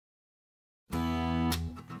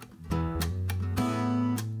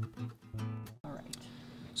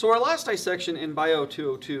So our last dissection in Bio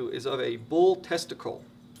 202 is of a bull testicle.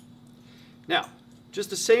 Now, just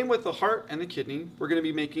the same with the heart and the kidney, we're going to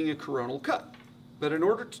be making a coronal cut. But in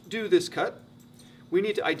order to do this cut, we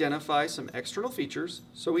need to identify some external features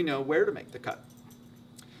so we know where to make the cut.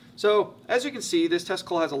 So, as you can see, this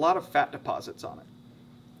testicle has a lot of fat deposits on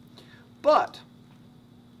it. But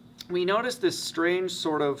we notice this strange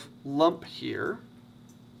sort of lump here.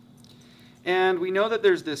 And we know that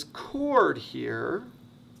there's this cord here.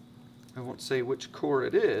 I won't say which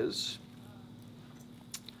cord it is.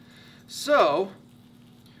 So,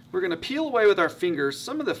 we're going to peel away with our fingers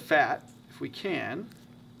some of the fat, if we can,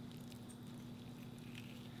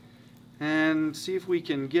 and see if we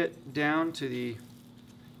can get down to the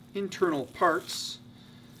internal parts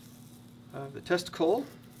of the testicle.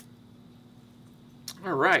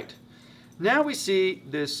 All right. Now we see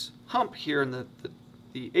this hump here in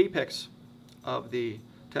the apex of the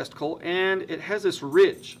testicle, and it has this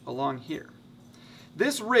ridge along here.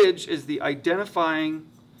 This ridge is the identifying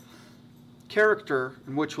character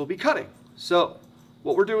in which we'll be cutting. So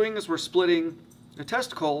what we're doing is we're splitting the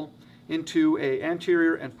testicle into an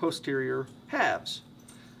anterior and posterior halves.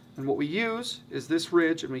 And what we use is this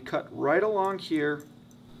ridge, and we cut right along here.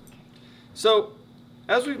 So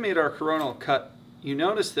as we've made our coronal cut, you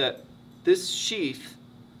notice that this sheath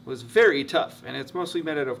was very tough, and it's mostly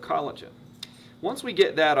made out of collagen. Once we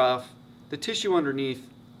get that off, the tissue underneath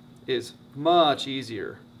is much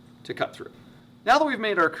easier to cut through. Now that we've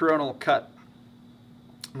made our coronal cut,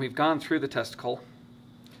 we've gone through the testicle,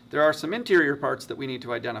 there are some interior parts that we need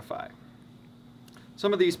to identify.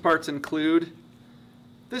 Some of these parts include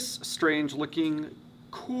this strange looking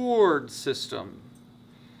cord system,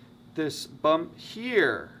 this bump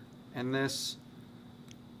here, and this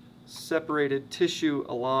separated tissue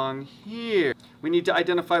along here. We need to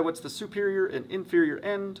identify what's the superior and inferior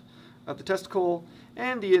end of the testicle,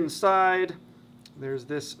 and the inside. There's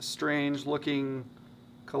this strange looking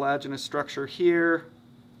collagenous structure here.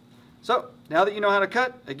 So now that you know how to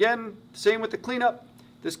cut, again, same with the cleanup.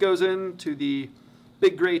 This goes into the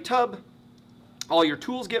big gray tub. All your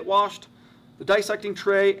tools get washed. The dissecting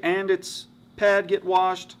tray and its pad get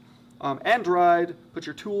washed and dried. Put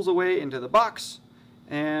your tools away into the box,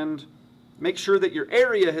 and make sure that your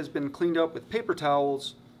area has been cleaned up with paper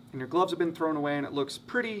towels and your gloves have been thrown away, and it looks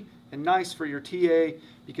pretty and nice for your TA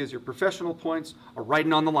because your professional points are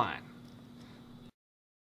riding on the line.